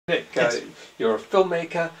Nick, Yes. You're a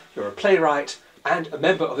filmmaker, you're a playwright, and a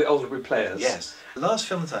member of the Alderbury Players. Yes. The last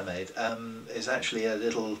film that I made is actually a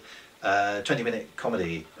little 20-minute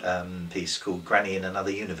comedy piece called Granny in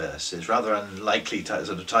Another Universe. It's rather unlikely sort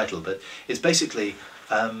of title, but it's basically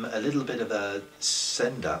a little bit of a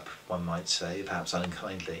send-up, one might say, perhaps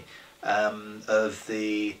unkindly, of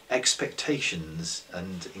the expectations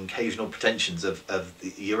and occasional pretensions of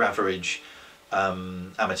your average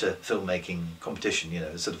amateur filmmaking competition. You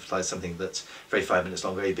know, sort of like something that's very 5 minutes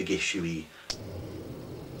long, very big issue-y.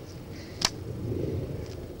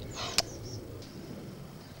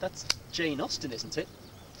 That's Jane Austen, isn't it?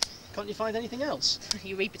 Can't you find anything else?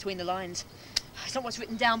 You read between the lines. It's not what's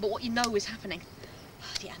written down, but what you know is happening.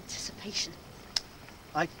 The anticipation.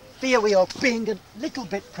 I fear we are being a little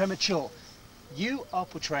bit premature. You are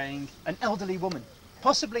portraying an elderly woman,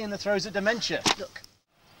 possibly in the throes of dementia. Look,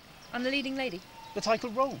 I'm the leading lady. The title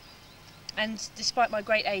role. And despite my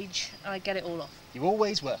great age, I get it all off. You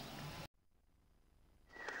always were.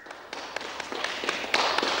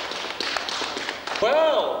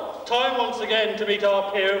 Well, time once again to meet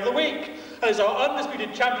our peer of the week, as our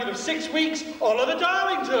undisputed champion of 6 weeks, Oliver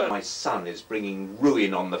Darlington. My son is bringing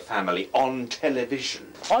ruin on the family on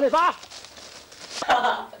television. Oliver!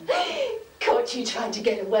 Caught you trying to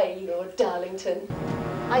get away, Lord Darlington.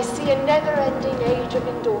 I see a never-ending age of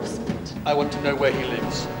endorsement. I want to know where he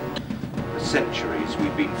lives. For centuries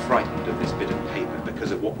we've been frightened of this bit of paper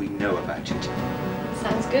because of what we know about it.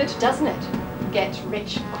 Sounds good, doesn't it? Get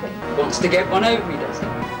rich quick. Wants to get one over me, does he?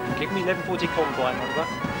 Give me 11:40 convoy, Oliver.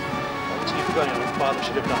 What you've done, your father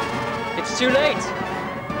should have done. It's too late.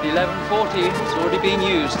 The 11:40 has already been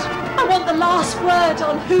used. I want the last word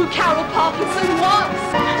on who Carol Parkinson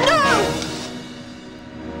was.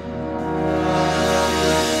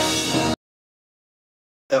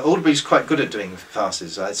 No! Alderbury's quite good at doing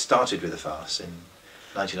farces. I started with a farce in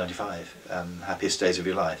 1995, Happiest Days of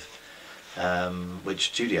Your Life,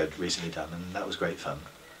 which Judy had recently done, and that was great fun.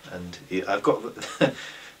 And I've got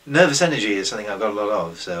nervous energy is something I've got a lot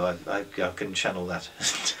of, so I can channel that.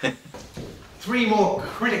 3 more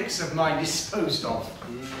critics of mine disposed of.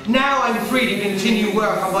 Now I'm free to continue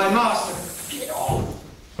work on my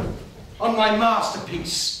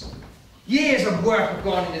masterpiece. Years of work have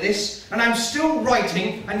gone into this, and I'm still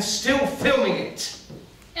writing and still filming it.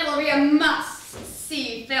 It'll be a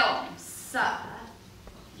must-see film, sir.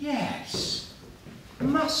 Yes,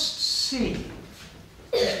 must-see.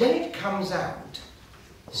 When it comes out,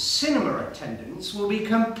 cinema attendance will be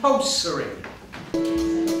compulsory.